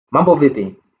Mambo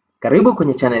vipi? Karibu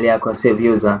kwenye channel yako ya Save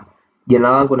User. Jina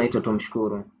langu naitwa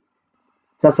Tumshukuru.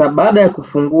 Sasa baada ya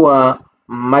kufungua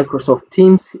Microsoft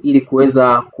Teams ili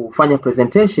kuweza kufanya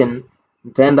presentation,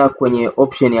 nitaenda kwenye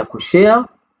option ya kushare,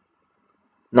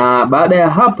 na baada ya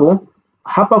hapo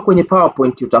hapa kwenye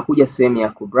PowerPoint utakuja sehemu ya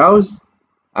kubrowse.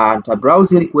 Nita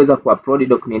browse ili kuweza kuupload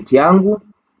document yangu.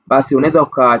 Basi unaweza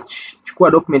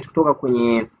ukachukua document kutoka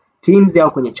kwenye Teams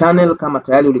au kwenye channel kama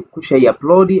tayari ulikusha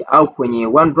i-upload au kwenye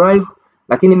OneDrive,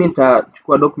 lakini mimi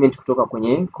nitachukua document kutoka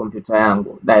kwenye kompyuta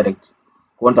yangu direct.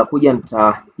 Kwa nitakuja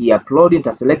nita-upload,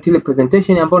 nita select ile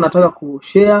presentation ambayo nataka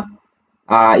kushare.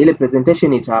 Ile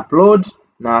presentation ita-upload,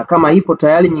 na kama ipo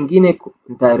tayari nyingine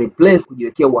nita replace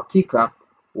kujiwekea uhakika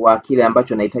wa kile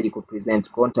ambacho nahitaji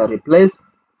kupresent. Kwa nita replace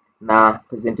na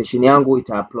presentation yangu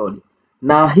ita-upload.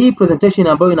 Na hii presentation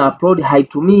ambayo ina-upload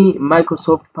haitumii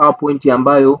Microsoft PowerPoint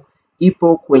ambayo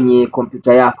ipo kwenye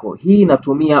kompyuta yako. Hii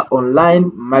inatumia online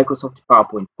Microsoft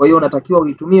PowerPoint. Kwa hiyo unatakiwa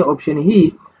uitumie option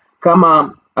hii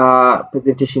kama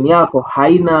presentation yako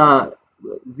haina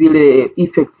zile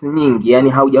effects nyingi, yani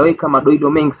haujaweka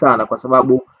madoido mengi sana, kwa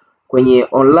sababu kwenye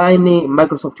online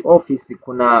Microsoft Office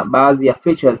kuna baadhi ya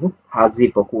features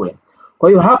hazipo kule. Kwa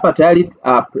hiyo hapa tayari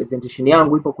presentation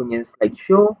yangu ipo kwenye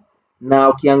slideshow, na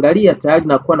ukiangalia tayari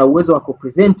nakuwa na uwezo wa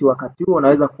kupresent. Wakati huo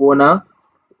unaweza kuona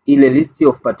ile list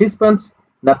of participants,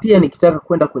 na pia nikitaka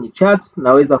kwenda kwenye charts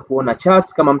naweza kuona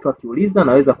charts. Kama mtu akiuliza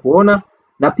naweza kuona,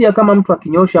 na pia kama mtu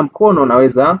akinyosha mkono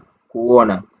naweza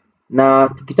kuona. Na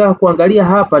tukitaka kuangalia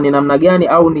hapa ni namna gani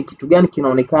au ni kitu gani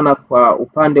kinaonekana kwa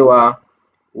upande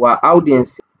wa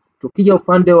audience, tukija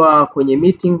upande wa kwenye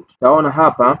meeting tutaona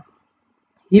hapa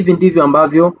hivi ndivyo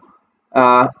ambavyo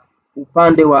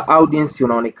upande wa audience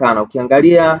unaonekana.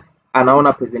 Ukiangalia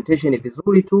anaona presentation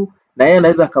vizuri tu, na yeye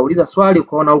anaweza kauliza swali,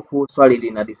 ukaona huku swali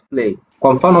lina display.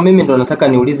 Kwa mfano mimi ndo nataka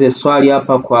niulize swali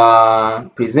hapa kwa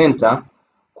presenter,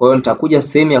 kwa hiyo nitakuja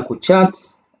sehemu ya kuchat,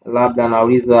 labda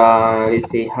nauliza let's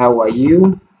say how are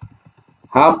you.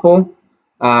 Hapo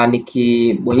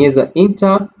nikibonyeza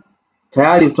enter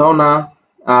tayari utaona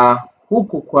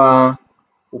huku kwa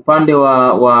upande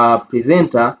wa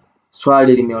presenter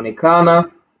swali limeonekana.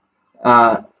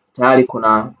 Tayari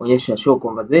kuna onyesha show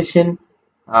conversation.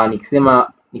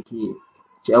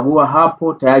 Nikichagua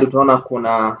hapo tayari utaona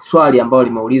kuna swali ambalo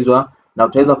limeulizwa, na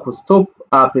utaweza kustop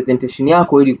presentation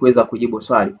yako ili kuweza kujibu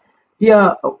swali.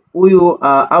 Pia huyu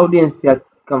audience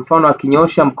kwa mfano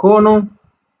akinyosha mkono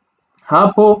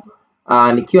hapo,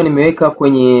 nikiwa nimeweka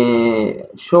kwenye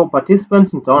show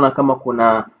participants, nitaona kama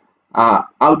kuna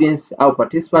audience au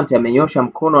participant amenyosha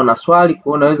mkono na swali,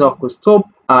 kwa unaweza kustop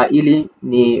ili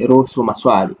ni ruhusu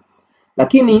maswali.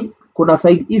 Lakini kuna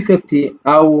side effect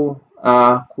au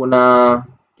kuna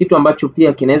kitu ambacho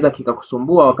pia kinaweza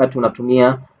kikakusumbua wakati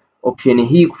unatumia option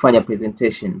hii kufanya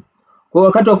presentation. Kwa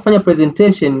wakati wa kufanya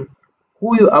presentation,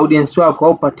 huyu audience wako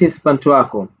au participant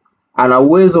wako ana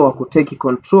uwezo wa kuteki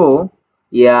control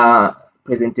ya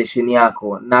presentation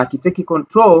yako, na akiteki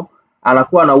control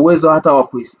anakuwa na uwezo hata wa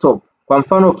kuistop. Kwa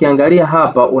mfano ukiangalia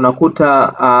hapa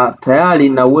unakuta tayari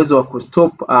na uwezo wa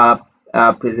kustop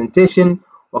presentation,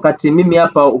 wakati mimi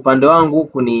hapa upande wangu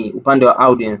huku ni upande wa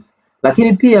audience.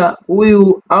 Lakini pia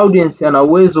huyu audience ana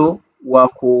uwezo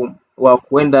wa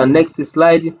kuenda next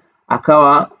slide,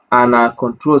 akawa ana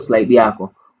control slide yako.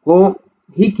 Kwa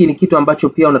hiki ni kitu ambacho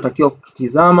pia unatakiwa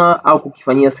kukitizama au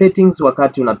kukifanyia settings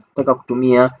wakati unataka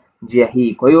kutumia njia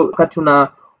hii. Kwa hiyo wakati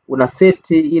una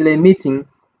set ile meeting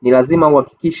ni lazima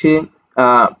uhakikishe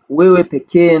wewe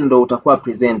pekee ndo utakuwa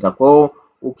presenter. Kwa hiyo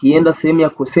ukienda sehemu ya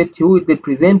kuset who is the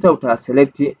presenter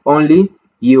utaselect only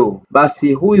you.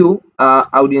 Basi huyu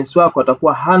audience wako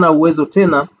atakuwa hana uwezo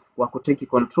tena wa kuteki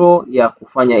control ya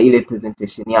kufanya ile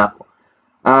presentation yako.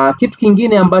 Kitu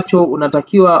kingine ambacho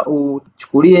unatakiwa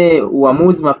uchukulie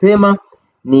uamuzi mapema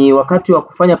ni wakati wa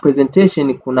kufanya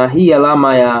presentation. Kuna hii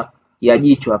alama ya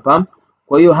jicho hapa.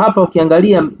 Kwa hiyo hapa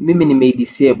ukiangalia mimi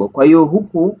nimeidisable. Kwa hiyo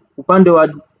huku upande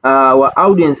wa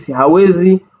audience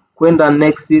hawezi kwenda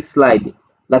next slide.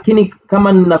 Lakini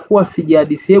kama ninakuwa sija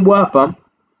disable hapa,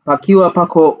 pakiwa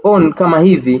pako on kama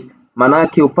hivi,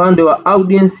 manake upande wa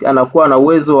audience anakuwa na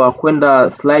uwezo wa kwenda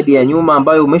slide ya nyuma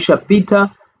ambayo umeshapita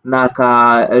na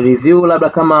ka review labda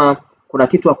kama kuna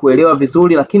kitu wa kuelewa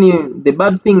vizuri. Lakini the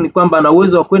bad thing ni kwamba ana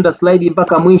uwezo wa kwenda slide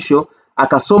mpaka mwisho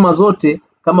akasoma zote.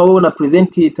 Kama wewe una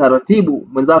present taratibu,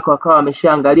 mwenzako akawa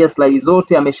ameshaangalia slide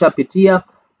zote, ameshapitia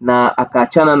na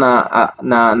akaachana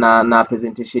na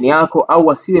presentation yako,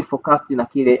 au asiwe focused na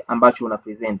kile ambacho una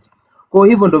present. Kwa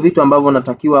hivyo ndio vitu ambavyo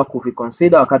unatakiwa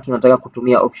kuviconsider wakati unataka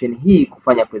kutumia option hii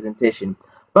kufanya presentation.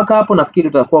 Mpaka hapo nafikiri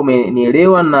utakuwa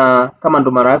umenielewa, na kama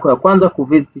ndo mara yako ya kwanza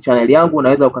kuvisit channel yangu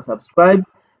unaweza ukasubscribe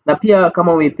na pia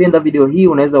kama umeipenda video hii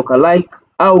unaweza ukalike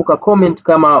au ukacomment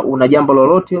kama una jambo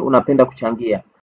lolote unapenda kuchangia.